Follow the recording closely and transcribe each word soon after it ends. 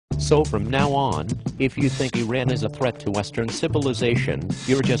So from now on, if you think Iran is a threat to Western civilization,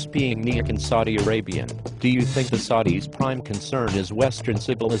 you're just being Niak and Saudi Arabian. Do you think the Saudis' prime concern is Western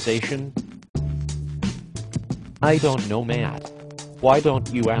civilization? I don't know, Matt. Why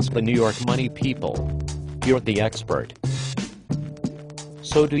don't you ask the New York money people? You're the expert.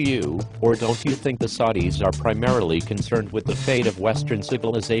 So do you, or don't you think the Saudis are primarily concerned with the fate of Western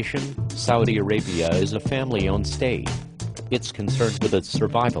civilization? Saudi Arabia is a family-owned state. It's concerned with its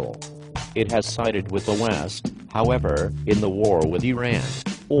survival. It has sided with the West, however, in the war with Iran.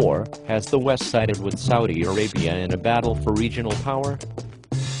 Or, has the West sided with Saudi Arabia in a battle for regional power?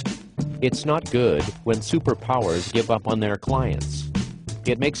 It's not good when superpowers give up on their clients.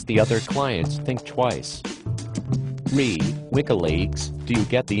 It makes the other clients think twice. Read Wikileaks. Do you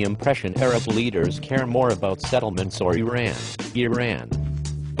get the impression Arab leaders care more about settlements or Iran?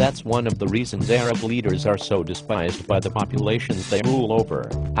 That's one of the reasons Arab leaders are so despised by the populations they rule over.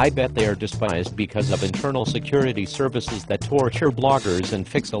 I bet they are despised because of internal security services that torture bloggers and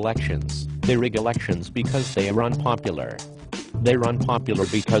fix elections. They rig elections because they are unpopular. They are unpopular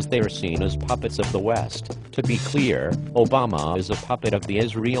because they are seen as puppets of the West. To be clear, Obama is a puppet of the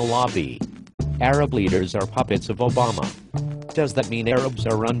Israel lobby. Arab leaders are puppets of Obama. Does that mean Arabs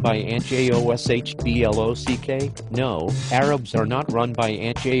are run by Anti-Joshblock? No, Arabs are not run by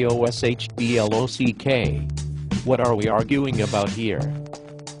Anti-Joshblock. What are we arguing about here?